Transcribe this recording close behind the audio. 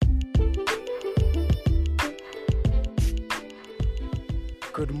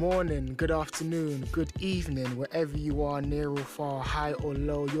good morning, good afternoon, good evening, wherever you are, near or far, high or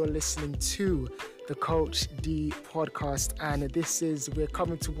low. You're listening to the Coach D podcast, and we're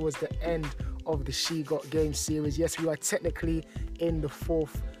coming towards the end of the She Got Game series. Yes, we are technically in the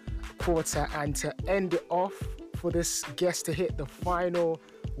fourth quarter, and to end it off, for this guest to hit the final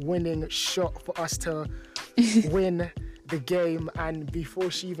winning shot for us to win the game. And before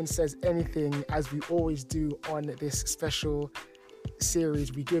she even says anything, as we always do on this special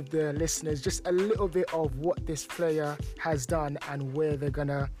series, we give the listeners just a little bit of what this player has done and where they're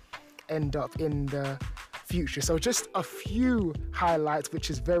gonna end up in the future. So just a few highlights,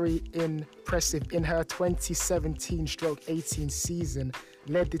 which is very impressive. In her 2017-18 season,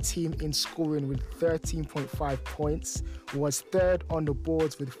 led the team in scoring with 13.5 points, was third on the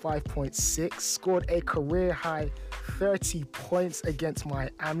boards with 5.6, scored a career-high 30 points against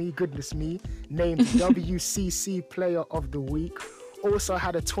Miami, goodness me, named WCC Player of the Week, also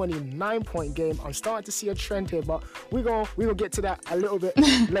had a 29-point game. I'm starting to see a trend here, but we're gonna get to that a little bit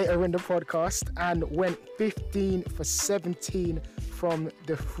later in the podcast, and went 15 for 17 from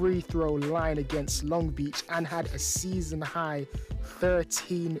the free throw line against Long Beach, and had a season high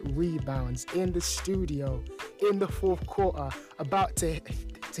 13 rebounds. In the studio in the fourth quarter, about to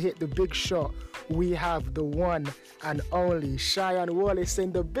hit the big shot, we have the one and only Cheyenne Wallace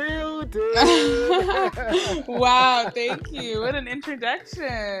in the building. Wow, thank you. What an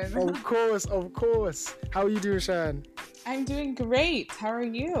introduction. Of course. How are you doing, Cheyenne? I'm doing great. How are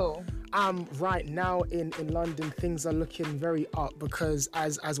you? Right now in London, things are looking very up, because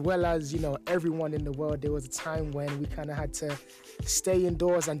as well as, everyone in the world, there was a time when we kind of had to stay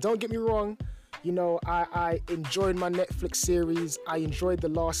indoors. And don't get me wrong, I enjoyed my Netflix series. I enjoyed The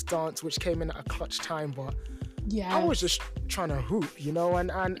Last Dance, which came in at a clutch time, but yeah, I was just trying to hoop,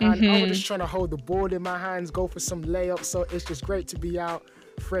 and I was just trying to hold the ball in my hands, go for some layups. So it's just great to be out,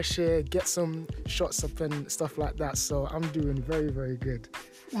 fresh air, get some shots up and stuff like that. So I'm doing very, very good.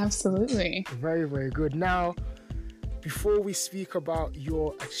 Absolutely. Very, very good. Now, before we speak about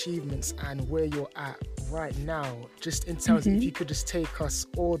your achievements and where you're at right now, just in terms of, if you could just take us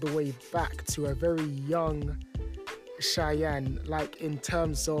all the way back to a very young Cheyenne, like in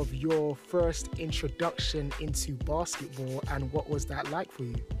terms of your first introduction into basketball, and what was that like for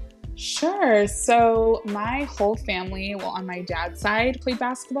you? Sure. So my whole family, on my dad's side, played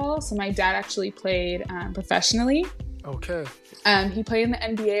basketball. So my dad actually played professionally. Okay. He played in the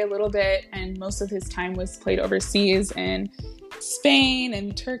NBA a little bit, and most of his time was played overseas in Spain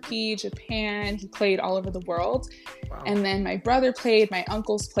and Turkey, Japan. He played all over the world. Wow. And then my brother played, my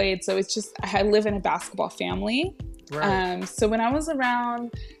uncles played. So it's just, I live in a basketball family. Right. So when I was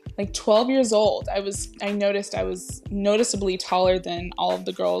around like 12 years old, I noticed I was noticeably taller than all of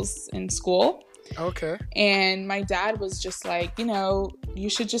the girls in school. Okay. And my dad was just like, you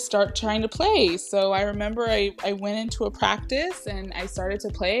should just start trying to play. So I remember I went into a practice and I started to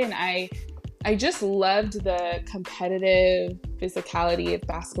play, and I just loved the competitive physicality of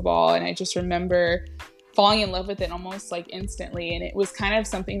basketball. And I just remember falling in love with it almost like instantly. And it was kind of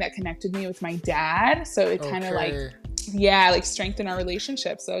something that connected me with my dad. So it kind of like strengthened our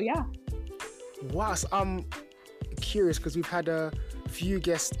relationship. So yeah. Wow. So I'm curious, because we've had a few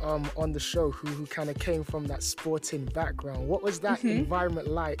guests on the show who kind of came from that sporting background. What was that environment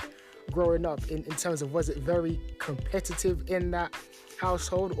like growing up, in terms of, was it very competitive in that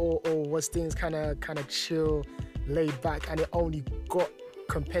household, or was things kind of chill, laid back, and it only got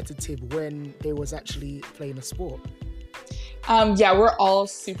competitive when they was actually playing a sport? Yeah, we're all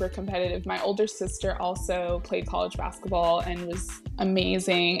super competitive. My older sister also played college basketball and was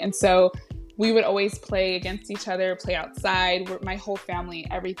amazing. And so we would always play against each other, play outside. My whole family,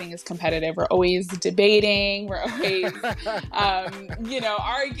 everything is competitive. We're always debating. We're always,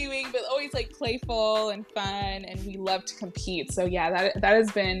 arguing, but always like playful and fun. And we love to compete. So yeah, that has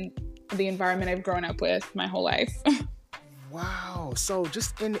been the environment I've grown up with my whole life. Wow. So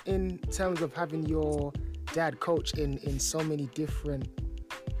just in terms of having your dad coach in so many different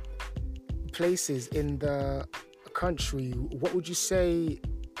places in the country, what would you say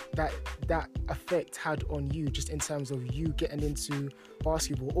that effect had on you, just in terms of you getting into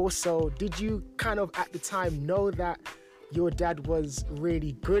basketball? Also, did you kind of at the time know that your dad was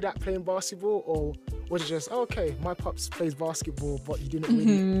really good at playing basketball, or was it just, okay, my pops plays basketball, but you didn't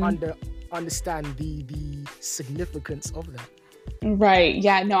really understand the significance of that? Right.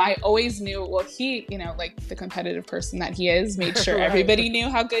 Yeah. No, I always knew. Well, he, like the competitive person that he is, made sure Right. everybody knew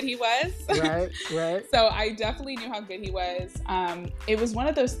how good he was. Right. So I definitely knew how good he was. It was one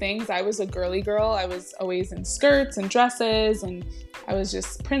of those things. I was a girly girl. I was always in skirts and dresses, and I was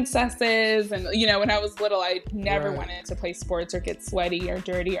just princesses. And, when I was little, I never wanted to play sports or get sweaty or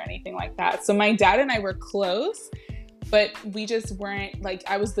dirty or anything like that. So my dad and I were close, but we just weren't, like,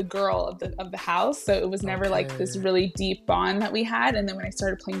 I was the girl of the house. So it was never like this really deep bond that we had. And then when I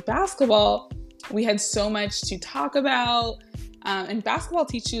started playing basketball, we had so much to talk about. And basketball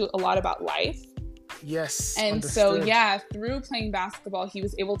teaches you a lot about life. Yes. And understood. so, through playing basketball, he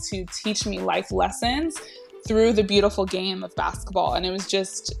was able to teach me life lessons through the beautiful game of basketball. And it was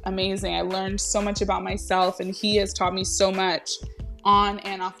just amazing. I learned so much about myself, and he has taught me so much on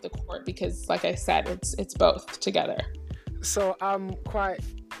and off the court because, like I said, it's both together. So I'm quite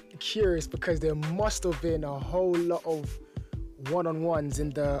curious because there must have been a whole lot of one-on-ones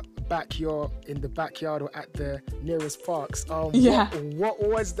in the backyard or at the nearest parks. What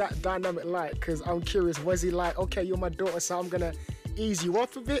was that dynamic like? Because I'm curious, was he like, okay, you're my daughter, so I'm gonna ease you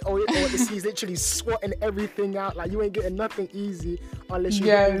off a bit, or is he literally swatting everything out, like you ain't getting nothing easy unless you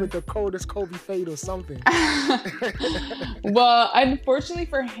hit him with the coldest Kobe fade or something? Well, unfortunately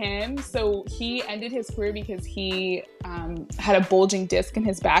for him, so he ended his career because he had a bulging disc in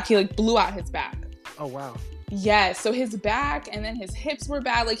his back. He blew out his back. Oh wow. Yeah, so his back and then his hips were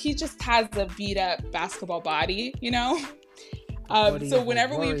bad. Like, he just has the beat up basketball body, So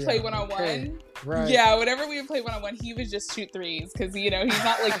whenever we play one-on-one, whenever we would play one-on-one, he would just shoot threes because, he's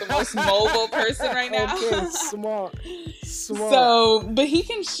not like the most mobile person right now. Okay, smart. So, but he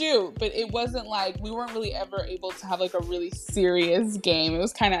can shoot, but it wasn't like, we weren't really ever able to have like a really serious game. It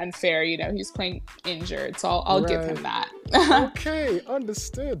was kind of unfair, he's playing injured, so I'll give him that. Okay,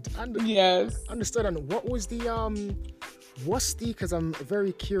 understood. Yes. Understood. And what was because I'm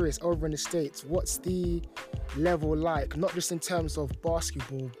very curious, over in the States, what's the level like, not just in terms of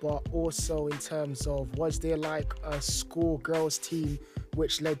basketball, but also in terms of, was there like a school girls team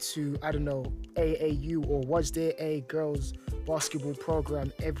which led to, I don't know, AAU, or was there a girls basketball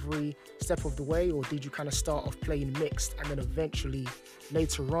program every step of the way, or did you kind of start off playing mixed and then eventually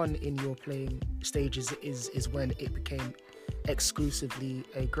later on in your playing stages is when it became exclusively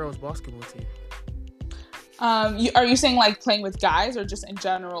a girls basketball team? Are you saying like playing with guys, or just in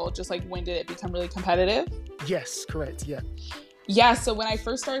general, just like when did it become really competitive? Yes, correct. Yeah. Yeah, so when I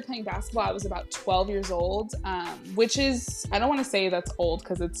first started playing basketball, I was about 12 years old, which is, I don't want to say that's old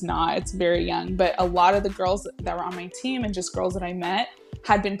because it's not, it's very young, but a lot of the girls that were on my team and just girls that I met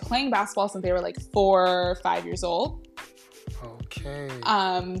had been playing basketball since they were like 4 or 5 years old. Okay.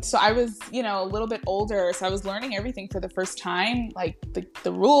 So I was, a little bit older, so I was learning everything for the first time, like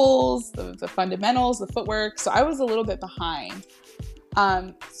the rules, the fundamentals, the footwork. So I was a little bit behind.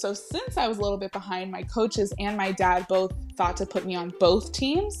 So since I was a little bit behind, my coaches and my dad both thought to put me on both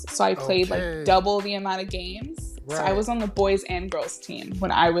teams. So I played like double the amount of games. Right. So I was on the boys and girls team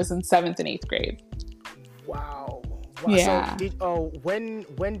when I was in 7th and 8th grade. Wow. Yeah. So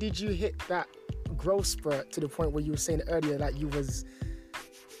when did you hit that growth spurt to the point where you were saying earlier that you was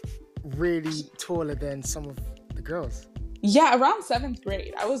really taller than some of the girls? Yeah, around 7th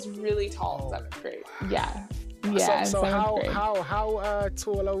grade. I was really tall in 7th grade. Wow. Yeah. Yeah. So how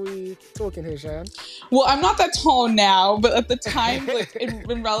tall are we talking here, Sharon? Well, I'm not that tall now, but at the time, like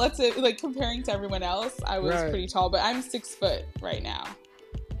in relative, like comparing to everyone else, I was pretty tall. But I'm 6 foot right now.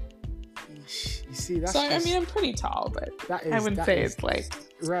 You see, that's so I mean, I'm pretty tall, but I wouldn't say it's like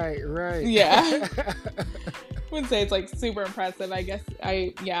right. Yeah. I wouldn't say it's like super impressive. I guess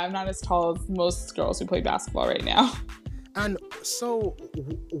I'm not as tall as most girls who play basketball right now. And so,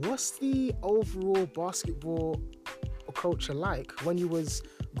 what's the overall basketball culture like when you was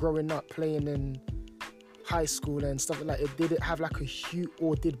growing up, playing in high school and stuff like that? Did it have like a huge,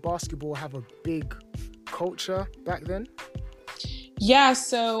 or did basketball have a big culture back then? Yeah,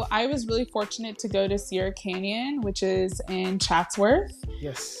 so I was really fortunate to go to Sierra Canyon, which is in Chatsworth.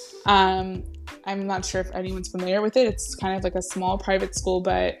 Yes. I'm not sure if anyone's familiar with it. It's kind of like a small private school,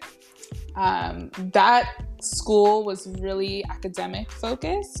 but that school was really academic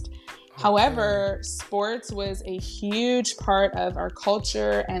focused. Okay. However, sports was a huge part of our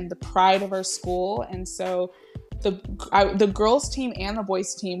culture and the pride of our school. And so the girls team and the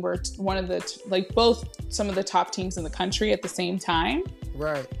boys team were one of the, both some of the top teams in the country at the same time.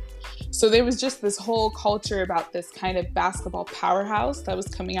 Right. So there was just this whole culture about this kind of basketball powerhouse that was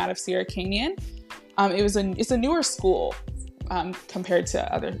coming out of Sierra Canyon. It's a newer school compared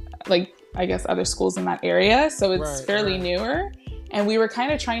to other, other schools in that area. So it's fairly newer. And we were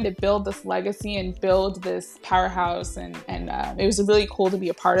kind of trying to build this legacy and build this powerhouse. And it was really cool to be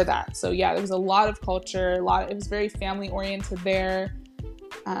a part of that. So yeah, there was a lot of culture, it was very family oriented there.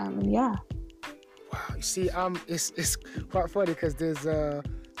 Yeah. Wow. You see, it's quite funny because there's a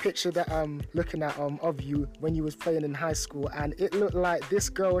picture that I'm looking at of you when you was playing in high school, and it looked like this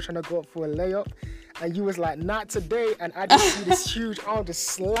girl was trying to go up for a layup, and you was like, not today, and I just see this huge arm just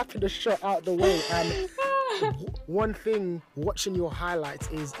slapping the shot out the way. And one thing watching your highlights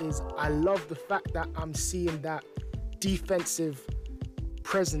is I love the fact that I'm seeing that defensive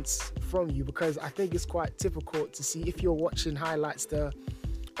presence from you, because I think it's quite difficult to see if you're watching highlights the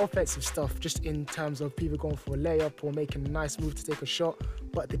offensive stuff just in terms of people going for a layup or making a nice move to take a shot,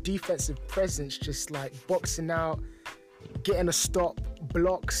 but the defensive presence, just like boxing out, getting a stop,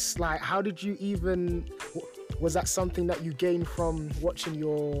 blocks, like how did you even, was that something that you gained from watching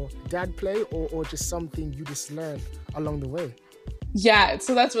your dad play, or just something you just learned along the way? Yeah,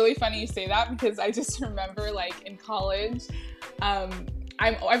 so that's really funny you say that, because I just remember like in college,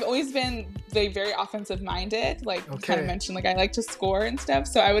 I've always been very offensive minded, like you kind of mentioned, like I like to score and stuff,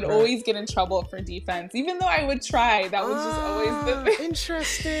 so I would always get in trouble for defense, even though I would try. That was just always the thing.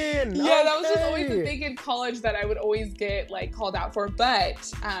 Interesting. Yeah, that was just always the thing in college that I would always get like called out for.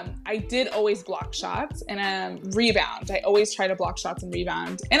 But I did always block shots and rebound. I always try to block shots and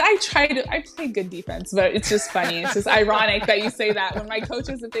rebound, and I played good defense, but it's just funny. It's just ironic that you say that. When my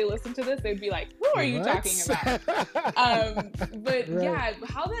coaches, if they listen to this, they'd be like, who are you talking about? But yeah,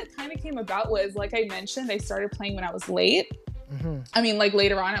 how that kind of came about was, like I mentioned, I started playing when I was late. I mean, like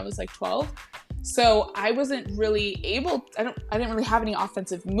later on, I was like 12. So I wasn't really I didn't really have any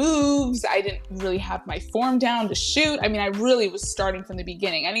offensive moves. I didn't really have my form down to shoot. I mean, I really was starting from the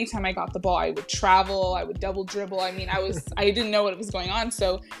beginning. Anytime I got the ball, I would travel, I would double dribble. I mean, I didn't know what was going on.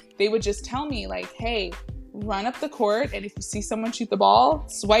 So they would just tell me like, hey, run up the court, and if you see someone shoot the ball,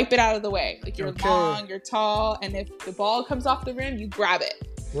 swipe it out of the way. Like you're long, you're tall, and if the ball comes off the rim, you grab it.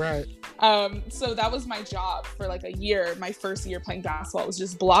 Right. So that was my job for like a year. My first year playing basketball was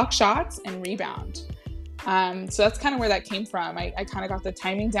just block shots and rebound. So that's kind of where that came from. I kind of got the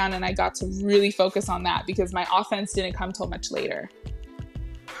timing down, and I got to really focus on that because my offense didn't come till much later.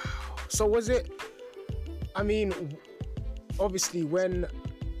 So was it, I mean, obviously when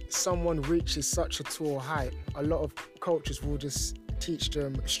someone reaches such a tall height, a lot of coaches will just teach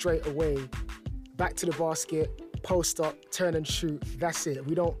them straight away, back to the basket, post up, turn and shoot. That's it.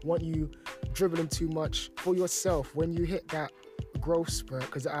 We don't want you dribbling too much. For yourself, when you hit that growth spurt,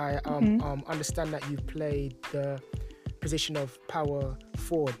 because I understand that you've played the position of power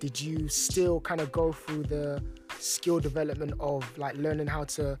forward, did you still kind of go through the skill development of like learning how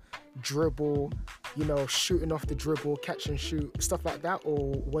to dribble, you know, shooting off the dribble, catch and shoot, stuff like that?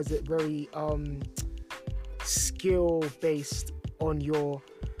 Or was it very skill based on your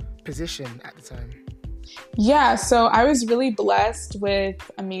position at the time? Yeah, so I was really blessed with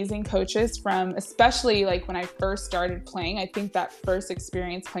amazing coaches from, especially like when I first started playing. I think that first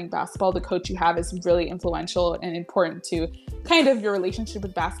experience playing basketball, the coach you have is really influential and important to kind of your relationship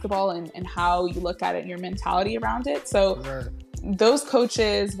with basketball and how you look at it and your mentality around it. So those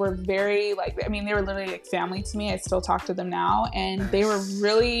coaches were very like, I mean, they were literally like family to me. I still talk to them now, and they were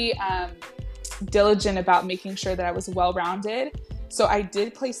really diligent about making sure that I was well-rounded. So I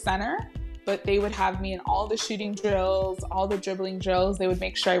did play center, but they would have me in all the shooting drills, all the dribbling drills. They would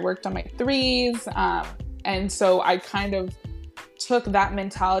make sure I worked on my threes. And so I kind of took that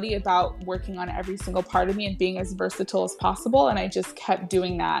mentality about working on every single part of me and being as versatile as possible. And I just kept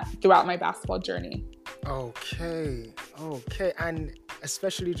doing that throughout my basketball journey. Okay. And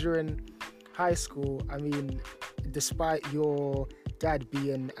especially during high school, I mean, despite your dad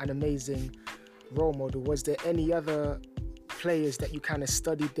being an amazing role model, was there any other players that you kind of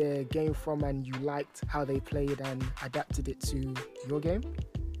studied their game from and you liked how they played and adapted it to your game?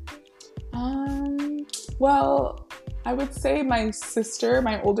 Well, I would say my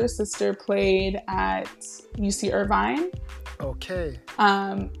older sister played at UC Irvine. Okay.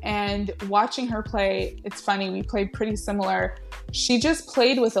 And watching her play, it's funny, we played pretty similar. She just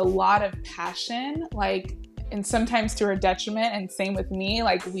played with a lot of passion, like, and sometimes to her detriment, and same with me.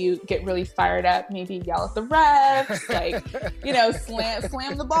 Like, we get really fired up, maybe yell at the refs, like, you know, slam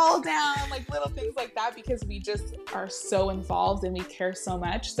the ball down, like little things like that, because we just are so involved and we care so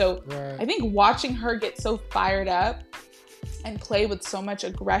much. So I think watching her get so fired up and play with so much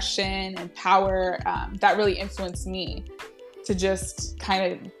aggression and power, that really influenced me to just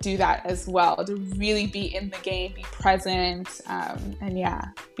kind of do that as well, to really be in the game, be present, and yeah,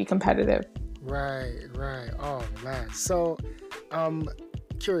 be competitive. Right. Oh man. So I'm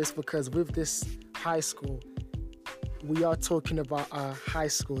curious because with this high school, we are talking about a high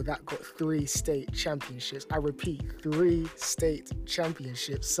school that got 3 state championships. I repeat, 3 state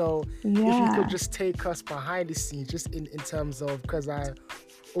championships. So if you could just take us behind the scenes, just in terms of, because I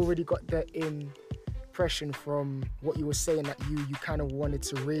already got the impression from what you were saying that you kind of wanted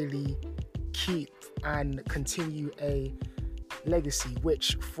to really keep and continue a legacy,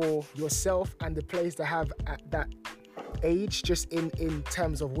 which for yourself and the players that have at that age, just in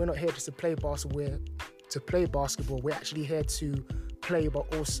terms of, we're not here just to play basketball, we're actually here to play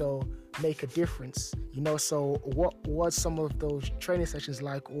but also make a difference, you know. So what was some of those training sessions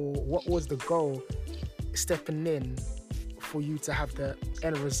like, or what was the goal stepping in for you to have the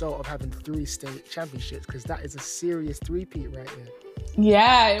end result of having 3 state championships? Because that is a serious three-peat right there.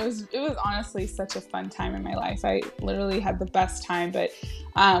 Yeah, it was honestly such a fun time in my life. I literally had the best time. But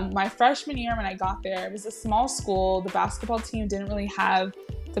my freshman year, when I got there, it was a small school. The basketball team didn't really have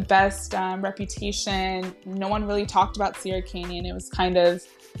the best reputation. No one really talked about Sierra Canyon. It was kind of,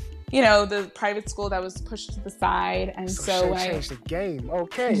 you know, the private school that was pushed to the side. And so when changed the game.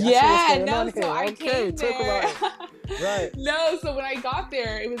 Okay. Yeah, I came there. Talk about it. Right. No, so when I got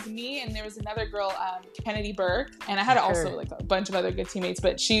there, it was me and there was another girl, Kennedy Burke, and I had also like a bunch of other good teammates,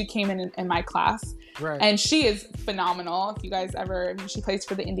 but she came in my class. Right. And she is phenomenal. If you guys she plays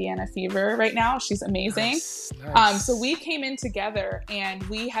for the Indiana Fever right now. She's amazing. Nice. So we came in together and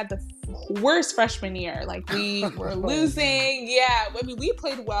we had the worst freshman year. Like, we were losing. Yeah. I mean, we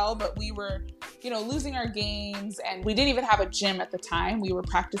played well, but we were, you know, losing our games, and we didn't even have a gym at the time. We were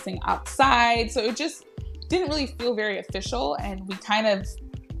practicing outside. So it just didn't really feel very official. And we kind of,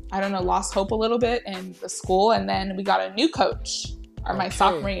 I don't know, lost hope a little bit in the school. And then we got a new coach my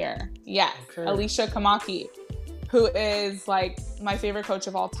sophomore year. Yes. Alicia Kamaki, who is like my favorite coach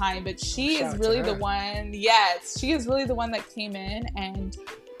of all time. But she is really the one. Yes. She is really the one that came in and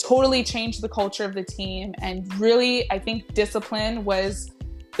totally changed the culture of the team. And really, I think discipline was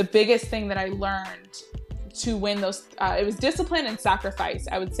the biggest thing that I learned to win those. It was discipline and sacrifice,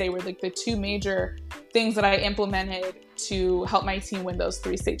 I would say, were like the 2 major things that I implemented to help my team win those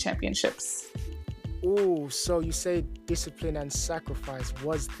 3 state championships. Oh, so you say discipline and sacrifice.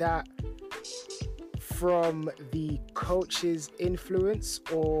 Was that from the coach's influence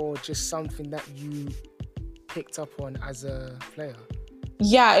or just something that you picked up on as a player?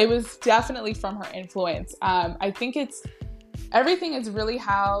 Yeah, it was definitely from her influence. I think everything is really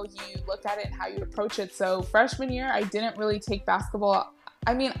how you look at it and how you approach it. So freshman year, I didn't really take basketball.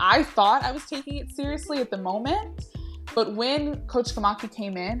 I mean, I thought I was taking it seriously at the moment, but when Coach Kamaki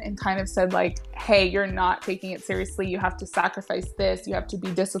came in and kind of said like, hey, you're not taking it seriously. You have to sacrifice this. You have to be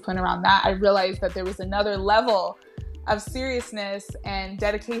disciplined around that. I realized that there was another level of seriousness and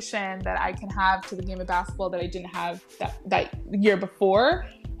dedication that I can have to the game of basketball that I didn't have that year before.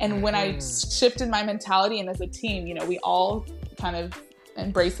 And when I shifted my mentality, and as a team, you know, we all kind of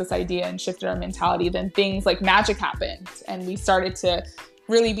embraced this idea and shifted our mentality, then things like magic happened and we started to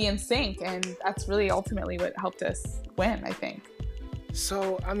really be in sync. And that's really ultimately what helped us win, I think.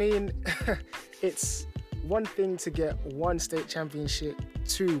 So, I mean, it's one thing to get 1 state championship,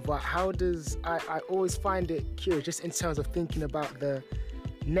 2, but how does, I always find it curious just in terms of thinking about the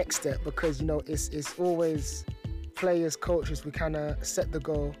next step, because, you know, it's always players, coaches, we kind of set the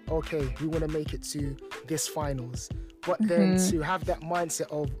goal, okay, we want to make it to this finals. But then to have that mindset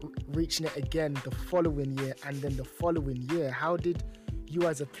of reaching it again the following year and then the following year, how did you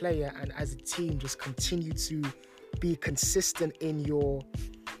as a player and as a team just continue to be consistent in your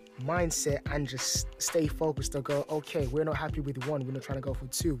mindset and just stay focused to go, okay, we're not happy with 1, we're not trying to go for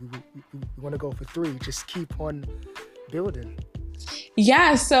 2, we want to go for 3, just keep on building?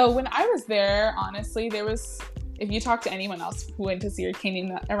 Yeah, so when I was there, honestly, there was, if you talk to anyone else who went to Sierra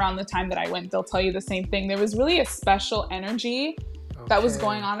Canyon around the time that I went, they'll tell you the same thing. There was really a special energy that was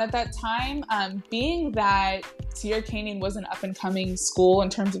going on at that time. Being that Sierra Canyon was an up-and-coming school in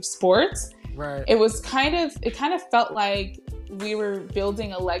terms of sports, right. It kind of felt like we were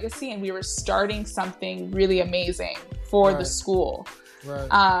building a legacy and we were starting something really amazing for the school.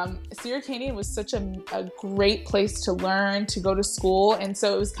 Right. Sierra Canyon was such a great place to learn, to go to school. And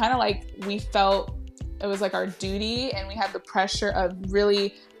so it was kind of like we felt it was like our duty and we had the pressure of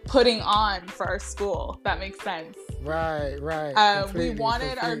really putting on for our school, if that makes sense. Right. We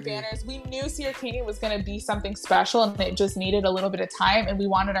wanted our banners. We knew Sierra Canyon was going to be something special and it just needed a little bit of time. And we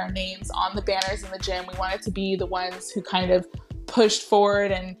wanted our names on the banners in the gym. We wanted to be the ones who kind of pushed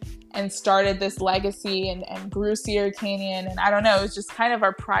forward and started this legacy and grew Sierra Canyon. And I don't know, it was just kind of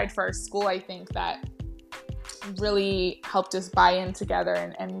our pride for our school, I think, that really helped us buy in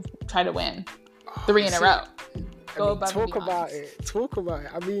together and try to win 3 in a row. Talk about it.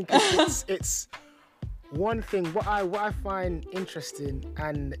 I mean, it's one thing what I find interesting,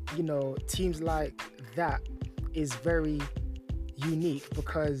 and teams like that is very unique,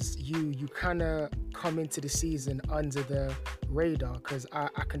 because you kind of come into the season under the radar, because I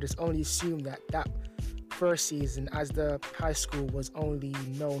can just only assume that first season as the high school was only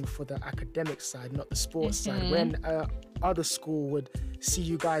known for the academic side, not the sports side. When other school would see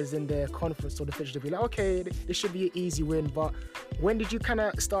you guys in their conference or the fixture, they'd be like, okay, this should be an easy win. But when did you kind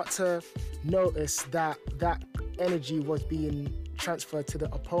of start to notice that energy was being transferred to the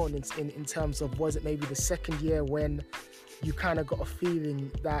opponents, in terms of, was it maybe the second year when you kind of got a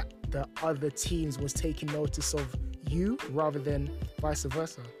feeling that the other teams was taking notice of you rather than vice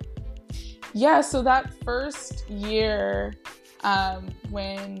versa? Yeah, so that first year,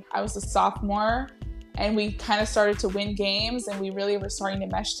 when I was a sophomore and we kind of started to win games and we really were starting to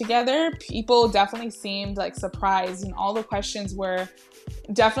mesh together, people definitely seemed like surprised, and all the questions were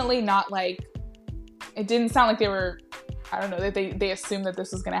definitely not like, it didn't sound like they were, I don't know, that they assumed that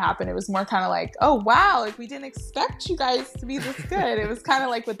this was going to happen. It was more kind of like, oh, wow, like we didn't expect you guys to be this good. It was kind of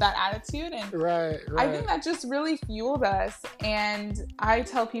like with that attitude. And right. I think that just really fueled us. And I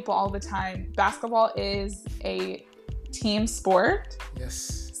tell people all the time, basketball is a team sport.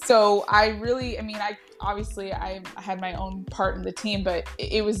 Yes. So I had my own part in the team, but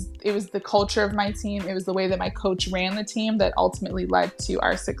it was the culture of my team. It was the way that my coach ran the team that ultimately led to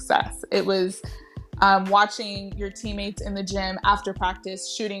our success. It was watching your teammates in the gym after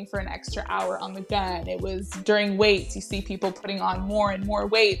practice shooting for an extra hour on the gun. It was during weights, you see people putting on more and more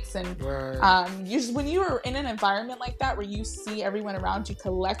weights. And when you are in an environment like that where you see everyone around you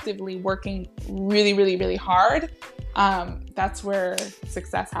collectively working really, really, really hard, that's where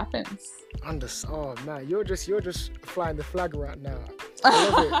success happens. Oh man, you're just flying the flag right now.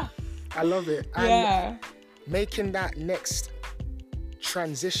 I love it. And making that next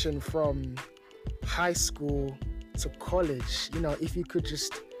transition from high school to college, if you could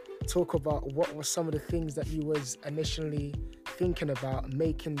just talk about what were some of the things that you was initially thinking about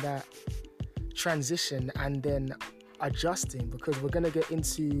making that transition and then adjusting, because we're going to get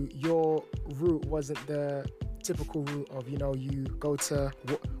into your route wasn't the typical route of, you go to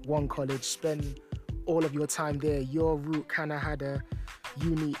one college, spend all of your time there. Your route kind of had a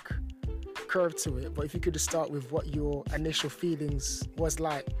unique curve to it. But if you could just start with what your initial feelings was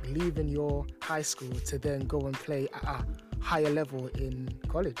like leaving your high school to then go and play at a higher level in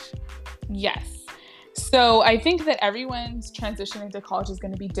college. Yes. So I think that everyone's transition into college is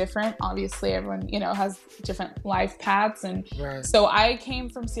going to be different. Obviously, everyone, has different life paths. And so I came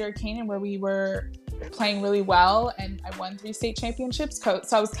from Sierra Canyon, where we were playing really well, and I won 3 state championships. So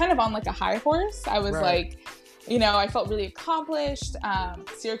I was kind of on like a high horse. I was like, I felt really accomplished.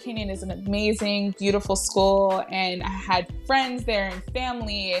 Sierra Canyon is an amazing, beautiful school, and I had friends there and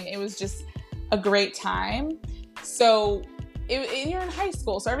family, and it was just a great time. So you're in high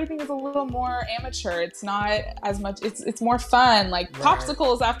school, so everything is a little more amateur. It's not as much, it's more fun, like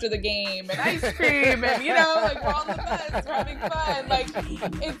popsicles after the game and ice cream, and like we're on the bus, we're having fun. Like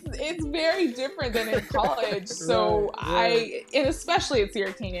it's very different than in college. So and especially at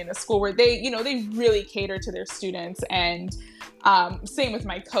Sierra Canyon, a school where they really cater to their students, and same with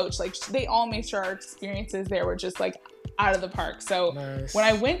my coach. Like they all made sure our experiences there were just like out of the park. So when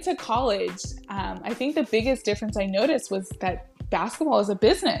I went to college, I think the biggest difference I noticed was that basketball is a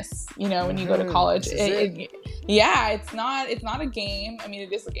business. When you go to college, it's not a game. I mean,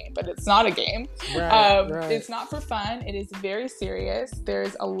 it is a game, but it's not a game. It's not for fun. It is very serious.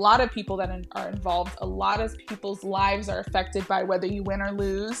 There's a lot of people that are involved. A lot of people's lives are affected by whether you win or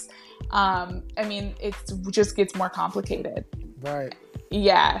lose. It just gets more complicated. Right.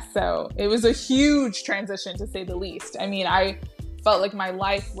 Yeah, so it was a huge transition, to say the least. I mean, I felt like my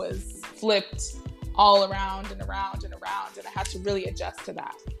life was flipped all around and around and around, and I had to really adjust to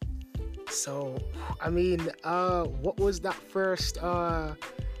that. So, what was that first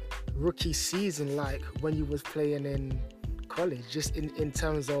rookie season like when you was playing in college? Just in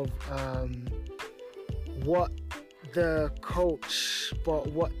terms of what the coach, but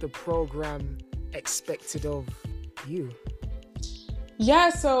what the program expected of you?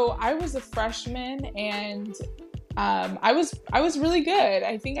 Yeah, so I was a freshman, and I was really good.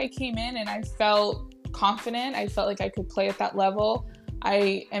 I think I came in and I felt confident. I felt like I could play at that level.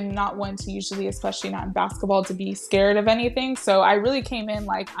 I am not one to usually, especially not in basketball, to be scared of anything. So I really came in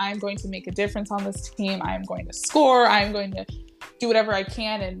like, I'm going to make a difference on this team. I'm going to score. I'm going to do whatever I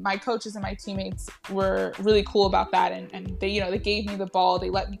can. And my coaches and my teammates were really cool about that. And they, they gave me the ball. They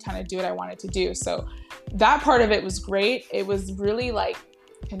let me kind of do what I wanted to do. So that part of it was great. It was really like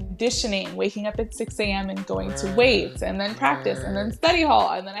conditioning, waking up at 6 a.m. and going to weights and then practice and then study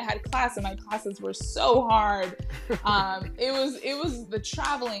hall. And then I had class, and my classes were so hard. It was the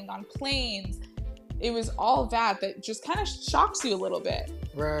traveling on planes. It was all that just kind of shocks you a little bit.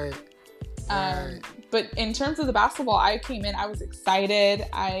 Right. But in terms of the basketball, I came in, I was excited.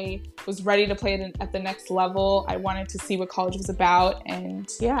 I was ready to play it at the next level. I wanted to see what college was about. And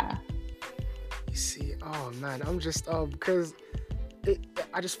yeah. You see, oh man, I'm just, because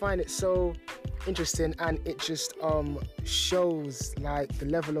I just find it so interesting, and it just shows like the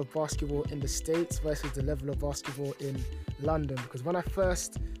level of basketball in the States versus the level of basketball in London. Because when I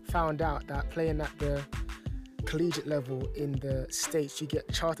first found out that playing at the collegiate level in the States you get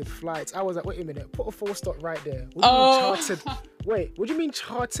chartered flights, I was like, wait a minute, put a full stop right there. What do you mean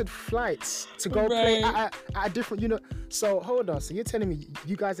chartered flights to go play at a different so hold on, so you're telling me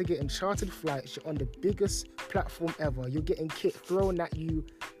you guys are getting chartered flights, you're on the biggest platform ever, you're getting kit thrown at you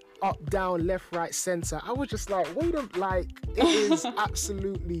up, down, left, right, center. I was just like, it is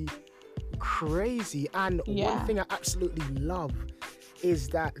absolutely crazy. And one thing I absolutely love is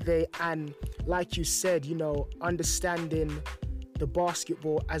that and like you said, understanding the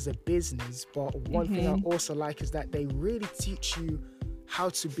basketball as a business. But one thing I also like is that they really teach you how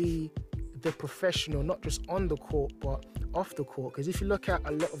to be the professional, not just on the court, but off the court. Because if you look at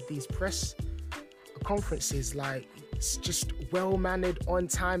a lot of these press conferences, like, it's just well-mannered, on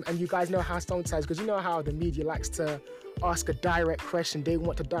time. And you guys know how sometimes, because you know how the media likes to ask a direct question, they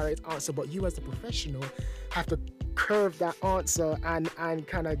want a direct answer, but you as the professional have to curve that answer and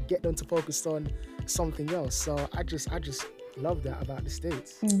kind of get them to focus on something else. So I just love that about the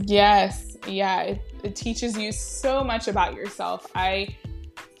States. Yes. Yeah. It teaches you so much about yourself. I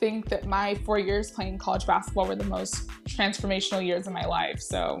think that my 4 years playing college basketball were the most transformational years of my life.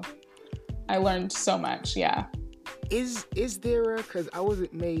 So I learned so much. Yeah. Is there because I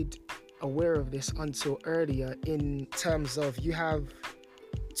wasn't made aware of this until earlier, in terms of you have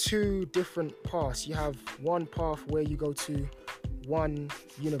two different paths. You have one path where you go to one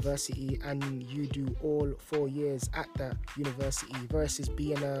university and you do all 4 years at that university, versus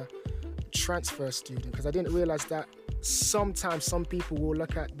being a transfer student. Because I didn't realize that sometimes some people will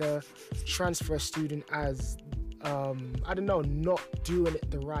look at the transfer student as not doing it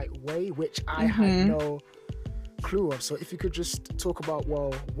the right way, which I had no clue of. So if you could just talk about,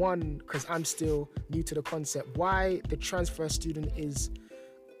 one, because I'm still new to the concept, why the transfer student is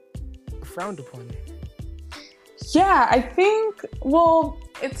frowned upon. Yeah, I think,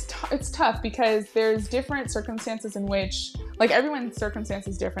 it's tough because there's different circumstances in which, like, everyone's circumstance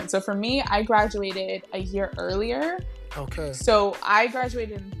is different. So for me, I graduated a year earlier. Okay. So I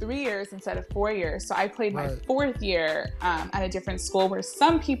graduated in 3 years instead of 4 years. So I played my fourth year at a different school, where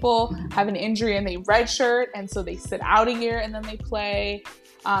some people have an injury and they redshirt, and so they sit out a year and then they play.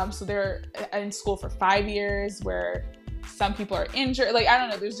 So they're in school for 5 years, where some people are injured. Like, I don't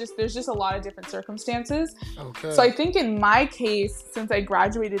know. There's just a lot of different circumstances. Okay. So I think in my case, since I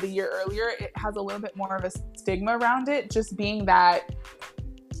graduated a year earlier, it has a little bit more of a stigma around it, just being that,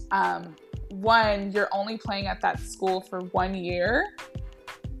 one, you're only playing at that school for 1 year.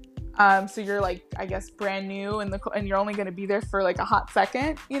 So you're, like, I guess, brand new, and you're only going to be there for like a hot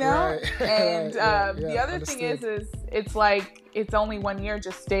second, Right. And the other thing is it's like, it's only 1 year,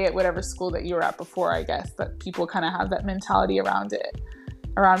 just stay at whatever school that you were at before, I guess. But people kind of have that mentality around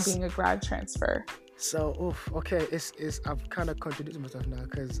being a grad transfer. So, okay, I'm kind of contradicting myself now,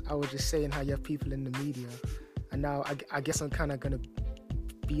 because I was just saying how you have people in the media, and now I guess I'm kind of going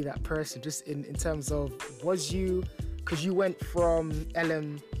to be that person, just in terms of, because you went from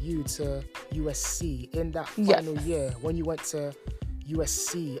LMU to USC in that final year, when you went to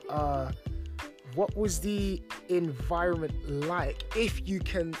USC, what was the environment like? If you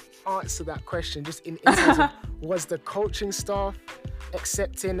can answer that question, just in terms of, was the coaching staff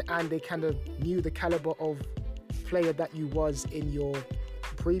accepting and they kind of knew the caliber of player that you was in your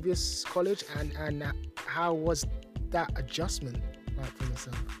previous college, and how was that adjustment like for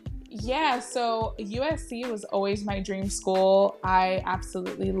yourself? Yeah, so USC was always my dream school. I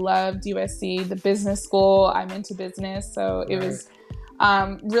absolutely loved USC, the business school. I'm into business, so it was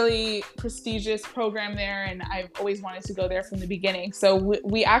really prestigious program there, and I've always wanted to go there from the beginning. So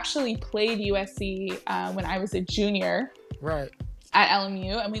we actually played USC when I was a junior at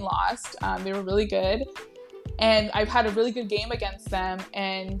LMU, and we lost. They were really good. And I've had a really good game against them.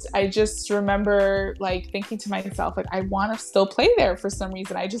 And I just remember, like, thinking to myself, like, I want to still play there for some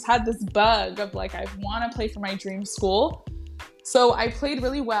reason. I just had this bug of, like, I want to play for my dream school. So I played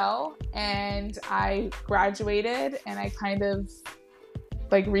really well, and I graduated, and I kind of,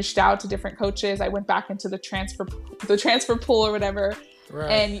 like, reached out to different coaches. I went back into the transfer pool or whatever. Right.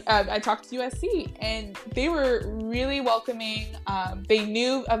 And I talked to USC, and they were really welcoming. They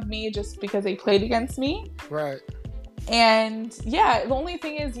knew of me just because they played against me. Right. And yeah, the only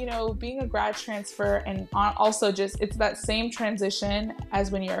thing is, you know, being a grad transfer, and also just, it's that same transition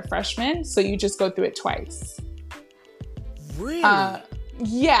as when you're a freshman. So you just go through it twice. Really?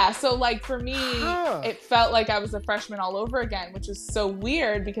 Yeah. So like for me, it felt like I was a freshman all over again, which was so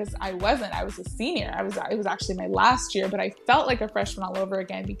weird because I wasn't. I was a senior. It was actually my last year, but I felt like a freshman all over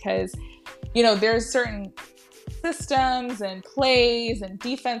again because, you know, there's certain systems and plays and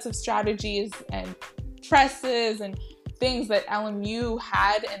defensive strategies and presses and things that LMU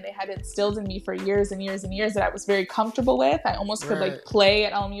had, and they had instilled in me for years and years and years, that I was very comfortable with. I almost could like play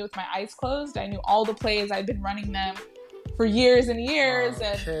at LMU with my eyes closed. I knew all the plays. I'd been running them for years and years.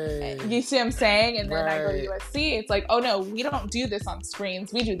 And you see what I'm saying? And then I go to USC. It's like, oh no, we don't do this on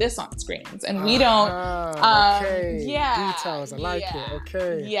screens. We do this on screens. And we don't. Yeah. Details. I like it.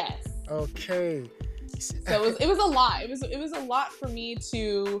 Okay. Yes. Okay. So it was a lot. It was a lot for me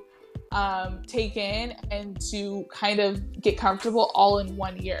to take in and to kind of get comfortable all in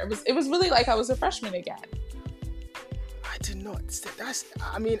 1 year. It was really like I was a freshman again. I did not. That's.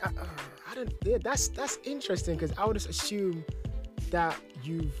 I mean, I don't. Yeah, that's interesting because I would just assume that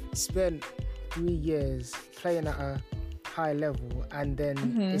you've spent 3 years playing at a high level, and then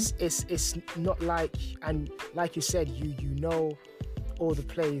it's not like, and like you said, you know all the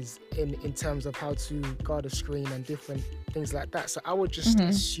plays in terms of how to guard a screen and different things like that. So I would just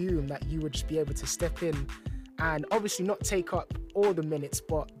assume that you would just be able to step in and obviously not take up all the minutes,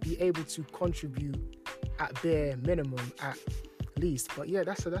 but be able to contribute at bare minimum at least. But yeah,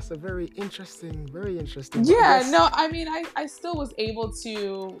 that's a very interesting. Yeah, no, I mean, I still was able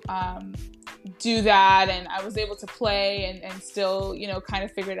to do that, and I was able to play and still, you know, kind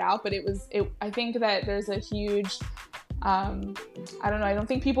of figure it out. But I think that there's a huge, I don't know, I don't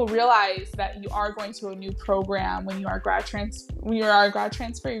think people realize that you are going to a new program when you are a grad transfer.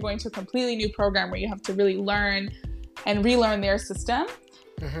 You're going to a completely new program where you have to really learn and relearn their system.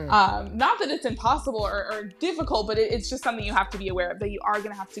 Not that it's impossible or difficult, but it's just something you have to be aware of, that you are going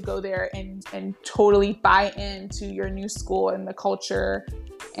to have to go there and totally buy into your new school and the culture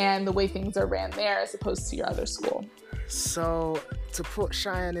and the way things are ran there as opposed to your other school. So to put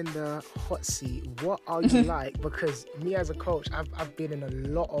Cheyenne in the hot seat, what are you like? Because me as a coach, I've been in a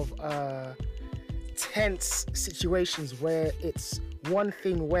lot of tense situations where it's one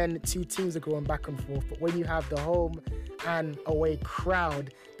thing when two teams are going back and forth, but when you have the home and away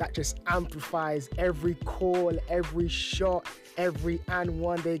crowd, that just amplifies every call, every shot, every and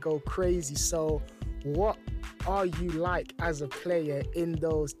one, they go crazy. So what are you like as a player in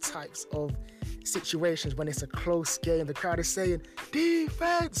those types of situations when it's a close game, the crowd is saying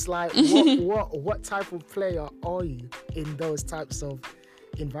defense? Like what type of player are you in those types of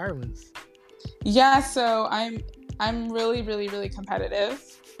environments? Yeah, so I'm really, really, really competitive.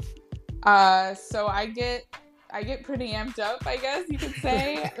 So I get pretty amped up, I guess you could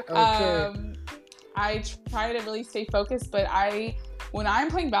say. Okay. I try to really stay focused, but when I'm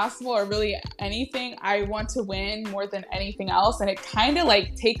playing basketball or really anything, I want to win more than anything else. And it kind of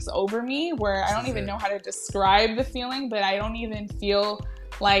like takes over me where I don't even know how to describe the feeling, but I don't even feel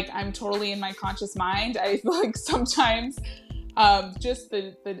like I'm totally in my conscious mind. I feel like sometimes just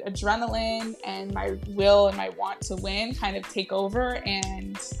the adrenaline and my will and my want to win kind of take over,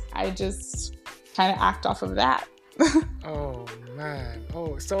 and I just kind of act off of that. Oh man.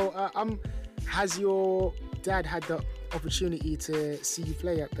 Oh, so has your dad had the opportunity to see you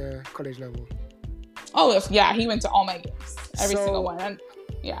play at the college level? Oh yeah, he went to all my games, every single one. And,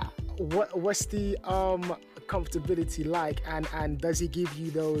 yeah. What's the comfortability like, and does he give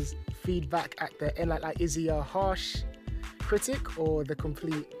you those feedback at the end? Like is he a harsh critic or the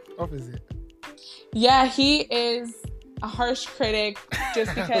complete opposite? Yeah, he is a harsh critic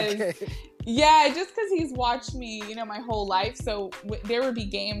just because Okay. Yeah, just because he's watched me, you know, my whole life. So there would be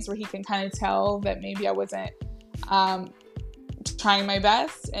games where he can kind of tell that maybe I wasn't trying my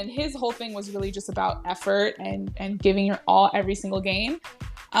best. And his whole thing was really just about effort and giving your all every single game.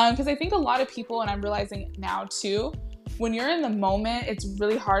 Because I think a lot of people, and I'm realizing it now too, when you're in the moment, it's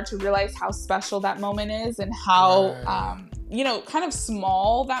really hard to realize how special that moment is and how, you know, kind of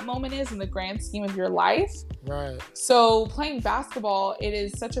small that moment is in the grand scheme of your life. Right. So playing basketball, it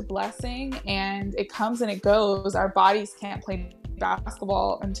is such a blessing, and it comes and it goes. Our bodies can't play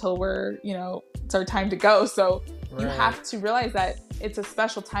basketball until it's our time to go. So you have to realize that it's a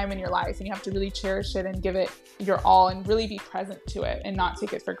special time in your life, and you have to really cherish it and give it your all and really be present to it and not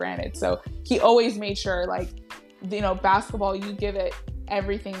take it for granted. So he always made sure, like, you know, basketball, you give it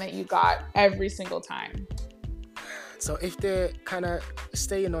everything that you got every single time. So if they're kind of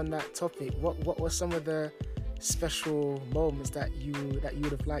staying on that topic, what were some of the special moments that you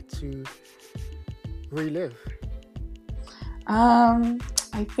would have liked to relive?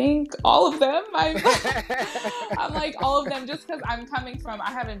 I think all of them. I'm like all of them, just because I'm coming from,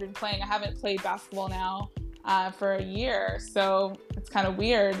 I haven't been playing. I haven't played basketball now for a year, so it's kind of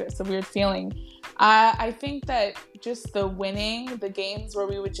weird. It's a weird feeling. I think that just the games where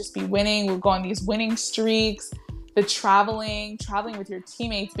we would just be winning, we'd go on these winning streaks, the traveling with your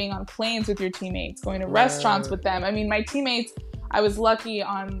teammates, being on planes with your teammates, going to restaurants with them. I mean, my teammates, I was lucky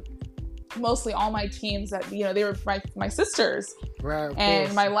on mostly all my teams that, they were my sisters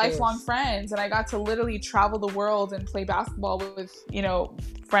and my lifelong friends. And I got to literally travel the world and play basketball with,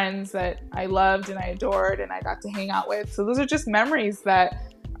 friends that I loved and I adored and I got to hang out with. So those are just memories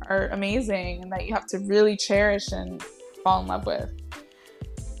that are amazing and that you have to really cherish and fall in love with.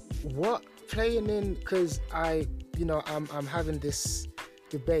 What playing in, because I'm having this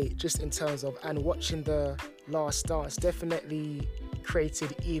debate just in terms of, and watching the Last Dance definitely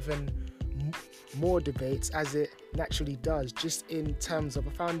created even more debates, as it naturally does, just in terms of,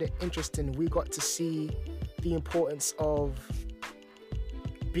 I found it interesting, we got to see the importance of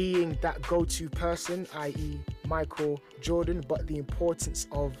being that go-to person, i.e. Michael Jordan, but the importance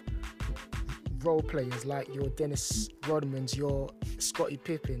of role players like your Dennis Rodmans, your Scottie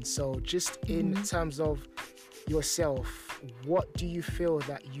Pippen. So just in terms of yourself, what do you feel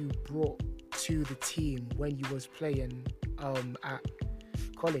that you brought to the team when you was playing at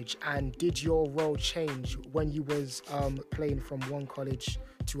college, and did your role change when you was playing from one college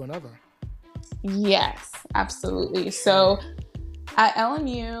to another? Yes, absolutely. So at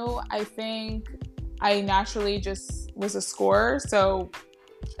LMU, I think I naturally just was a scorer, so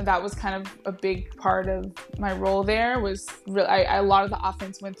that was kind of a big part of my role there. Was really, a lot of the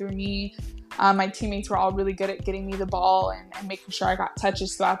offense went through me. My teammates were all really good at getting me the ball and making sure I got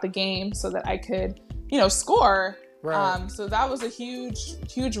touches throughout the game so that I could, score. Right. So that was a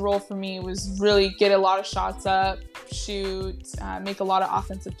huge role for me, was really get a lot of shots up, shoot, make a lot of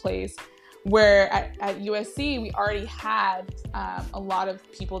offensive plays. Where at USC, we already had a lot of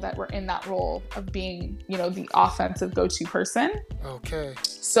people that were in that role of being, the offensive go-to person. Okay.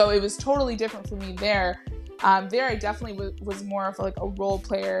 So it was totally different for me there. There I definitely was more of like a role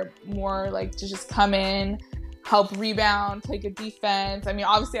player, more like to just come in, help rebound, play good defense. I mean,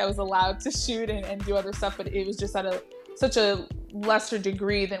 obviously I was allowed to shoot and do other stuff, but it was just at such a lesser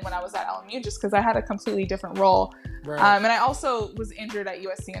degree than when I was at LMU, just because I had a completely different role. Right. And I also was injured at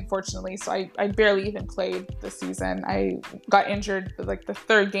USC, unfortunately, so I barely even played this season. I got injured like the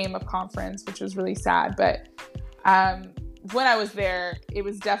third game of conference, which was really sad. But when I was there, it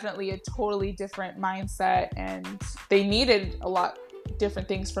was definitely a totally different mindset, and they needed a lot different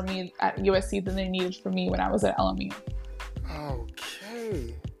things from me at USC than they needed from me when I was at LMU.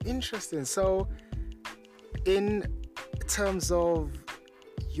 Okay, interesting. So in terms of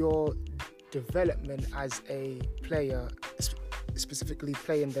your development as a player, specifically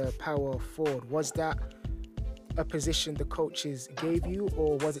playing the power forward, was that a position the coaches gave you,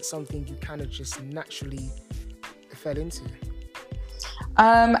 or was it something you kind of just naturally fell into?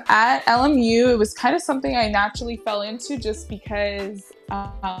 At LMU, it was kind of something I naturally fell into, just because,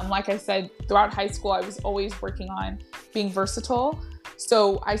 like I said, throughout high school, I was always working on being versatile.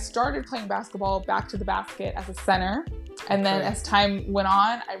 So I started playing basketball back to the basket as a center. And then as time went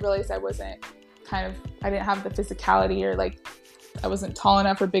on, I realized I didn't have the physicality, or like I wasn't tall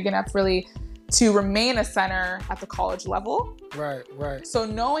enough or big enough really to remain a center at the college level. Right. So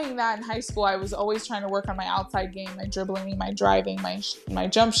knowing that in high school, I was always trying to work on my outside game, my dribbling, my driving, my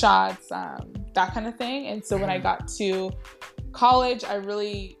jump shots, that kind of thing. And so when I got to college, I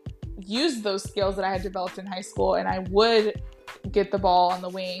really used those skills that I had developed in high school, and I would get the ball on the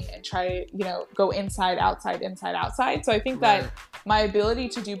wing and try to, go inside, outside, inside, outside. So I think that my ability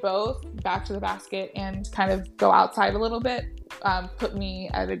to do both, back to the basket and kind of go outside a little bit, put me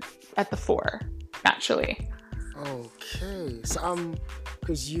at the four naturally. Okay, so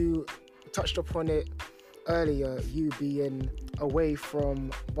because you touched upon it earlier, you being away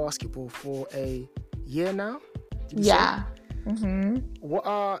from basketball for a year now. Yeah. Mm-hmm. What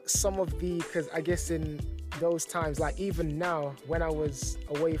are some of because I guess in those times, like even now when I was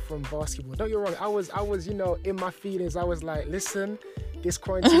away from basketball, don't get me wrong, I was in my feelings. I was like, listen, this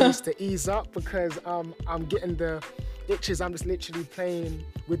quarantine needs to ease up, because I'm getting the itches. I'm just literally playing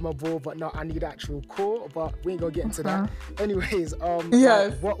with my ball, but no, I need actual court. But we ain't gonna get into that. Anyways,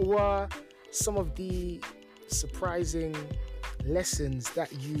 yes. What were some of the surprising lessons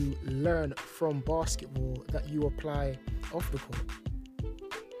that you learn from basketball that you apply off the court?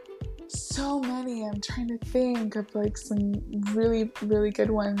 so many. I'm trying to think of like some really, really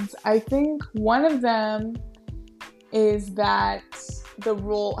good ones. I think one of them is that the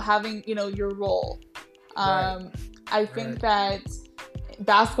role, having, your role. I think that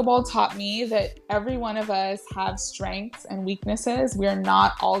basketball taught me that every one of us have strengths and weaknesses. We are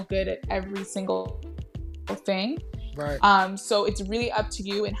not all good at every single thing. Right. So it's really up to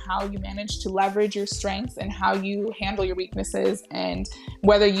you and how you manage to leverage your strengths and how you handle your weaknesses, and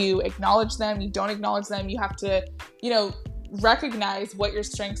whether you acknowledge them, you don't acknowledge them. You have to, recognize what your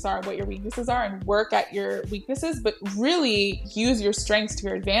strengths are, what your weaknesses are, and work at your weaknesses, but really use your strengths to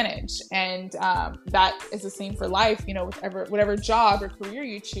your advantage. And that is the same for life, whatever job or career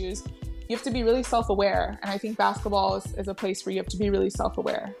you choose. You have to be really self-aware. And I think basketball is a place where you have to be really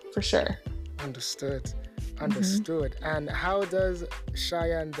self-aware, for sure. Understood. And how does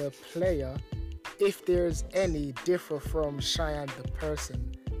Cheyenne the player, if there's any, differ from Cheyenne the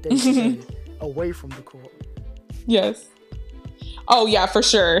person day-to-day away from the court? Yes. Oh yeah, for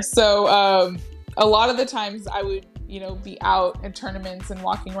sure. So a lot of the times I would, be out at tournaments and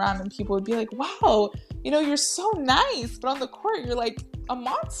walking around, and people would be like, wow, you're so nice, but on the court you're like a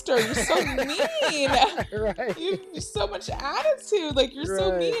monster. You're so mean. Right. You have so much attitude. Like, you're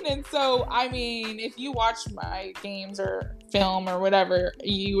so mean. And so, I mean, if you watch my games or film or whatever,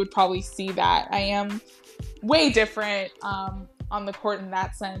 you would probably see that I am way different on the court in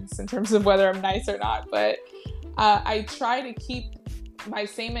that sense, in terms of whether I'm nice or not. But I try to keep my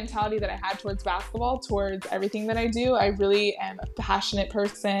same mentality that I had towards basketball towards everything that I do. I really am a passionate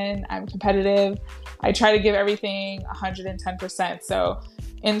person. I'm competitive. I try to give everything 110%. So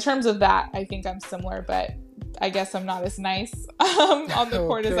in terms of that, I think I'm similar, but I guess I'm not as nice on the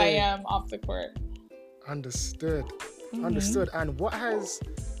court as I am off the court. Understood. And what has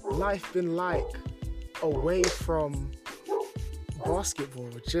life been like away from basketball,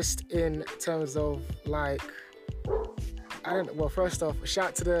 just in terms of like, I don't know. Well, first off, shout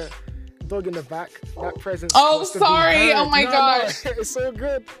out to the dog in the back. That presence. Oh, sorry. Oh my gosh. No, it's so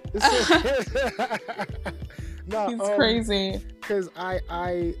good. No, he's crazy. Because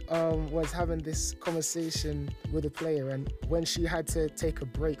I was having this conversation with a player, and when she had to take a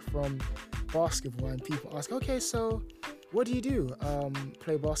break from basketball, and people ask, okay, so what do you do?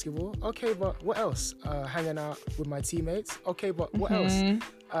 Play basketball. Okay, but what else? Hanging out with my teammates. Okay, but what else?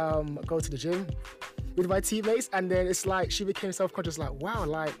 Go to the gym with my teammates. And then it's like she became self-conscious, like, wow,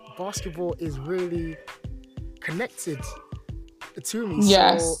 like basketball is really connected to me.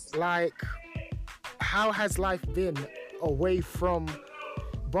 Yes. So like, how has life been away from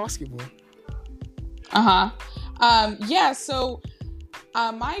basketball? Yeah, so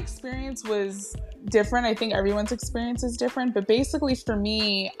my experience was different. I think everyone's experience is different, but basically for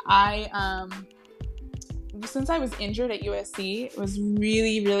me, since I was injured at USC, it was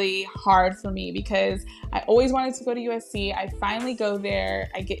really, really hard for me because I always wanted to go to USC. I finally go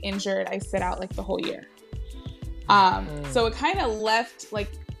there, I get injured, I sit out like the whole year. So it kind of left it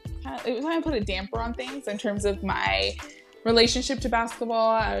kind of put a damper on things in terms of my relationship to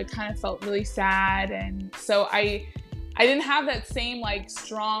basketball. I kind of felt really sad, and so I didn't have that same like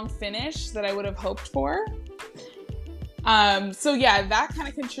strong finish that I would have hoped for. So yeah, that kind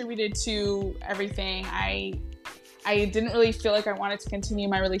of contributed to everything. I didn't really feel like I wanted to continue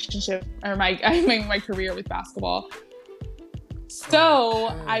my relationship or my career with basketball.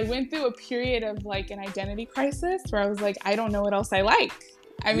 So I went through a period of like an identity crisis where I was like, I don't know what else I like.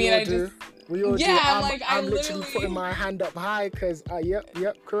 We all do. I'm literally putting my hand up high because yep,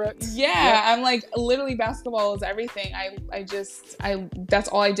 correct. Yeah, yep. I'm like, literally basketball is everything. I that's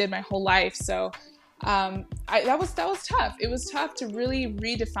all I did my whole life. So that was tough. It was tough to really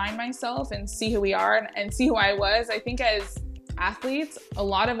redefine myself and see who we are and see who I was. I think as athletes, a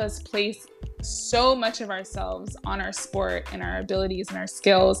lot of us place so much of ourselves on our sport and our abilities and our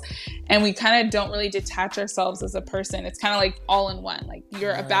skills, and we kind of don't really detach ourselves as a person. It's kind of like all in one. Like,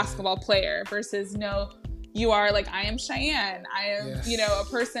 you're a basketball player versus no, you are like, I am Cheyenne. I am, a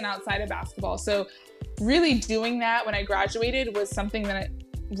person outside of basketball. So really doing that when I graduated was something that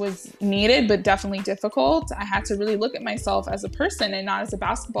was needed, but definitely difficult. I had to really look at myself as a person and not as a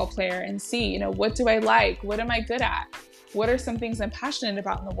basketball player and see, what do I like? What am I good at? What are some things I'm passionate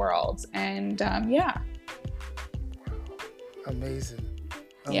about in the world? And Amazing.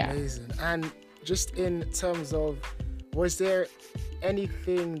 And just in terms of, was there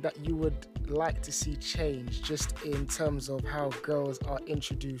anything that you would like to see change just in terms of how girls are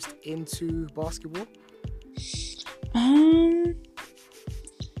introduced into basketball?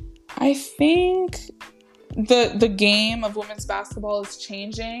 I think the game of women's basketball is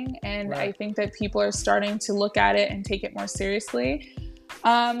changing, and I think that people are starting to look at it and take it more seriously.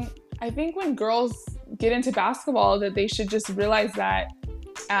 I think when girls get into basketball, that they should just realize that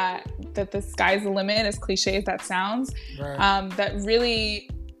that the sky's the limit, as cliche as that sounds. Right. That really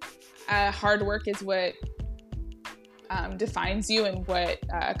hard work is what defines you and what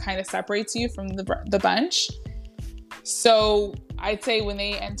kind of separates you from the bunch. So I'd say when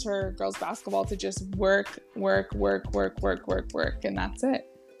they enter girls basketball to just work, and that's it.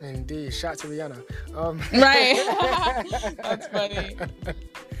 Indeed. Shout out to Rihanna. Right. That's funny.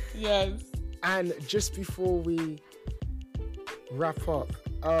 Yes. And just before we wrap up,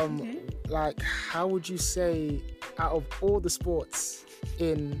 like, how would you say, out of all the sports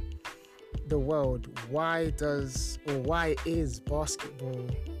in the world, why is basketball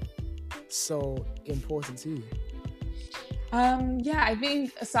so important to you? Yeah, I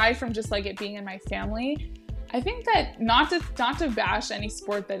think aside from just like it being in my family, I think that not to bash any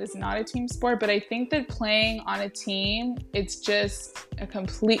sport that is not a team sport, but I think that playing on a team, it's just a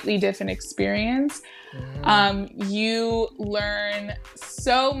completely different experience. You learn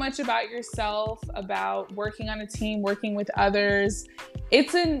so much about yourself, about working on a team, working with others.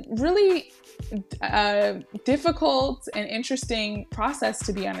 It's a really difficult and interesting process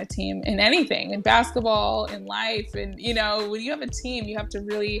to be on a team in anything, in basketball, in life. And, you know, when you have a team, you have to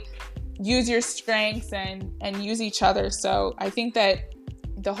really use your strengths and use each other. So I think that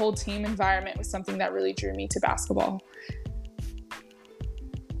the whole team environment was something that really drew me to basketball.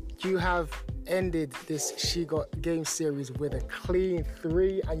 You have ended this She Got Game series with a clean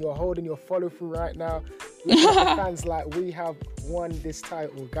 3, and you're holding your follow through right now. We tell the fans like we have won this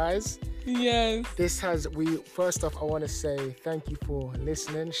title, guys. Yes. First off, I want to say thank you for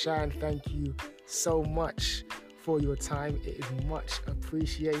listening. Cheyenne, thank you so much for your time. It is much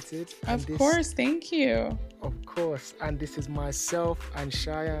appreciated. Of course, thank you. Of course. And this is myself and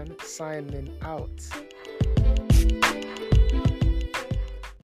Cheyenne signing out.